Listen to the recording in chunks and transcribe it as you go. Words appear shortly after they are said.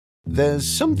There's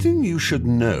something you should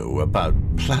know about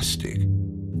plastic.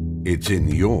 It's in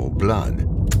your blood,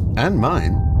 and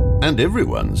mine, and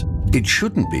everyone's. It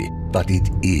shouldn't be, but it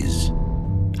is.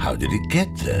 How did it get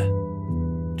there?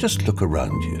 Just look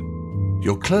around you.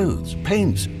 Your clothes,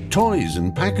 paints, toys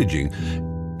and packaging,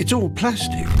 it's all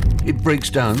plastic. It breaks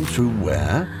down through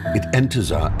wear. It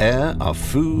enters our air, our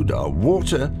food, our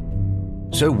water.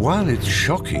 So while it's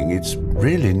shocking, it's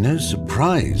really no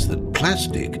surprise that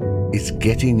plastic is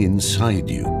getting inside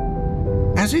you.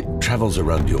 As it travels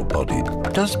around your body,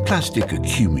 does plastic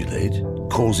accumulate,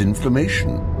 cause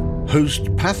inflammation, host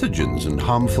pathogens and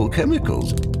harmful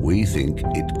chemicals? We think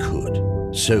it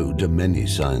could. So do many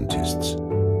scientists.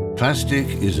 Plastic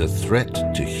is a threat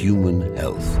to human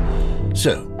health.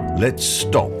 So let's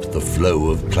stop the flow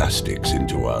of plastics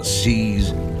into our seas,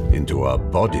 into our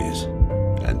bodies,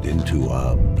 and into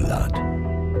our blood.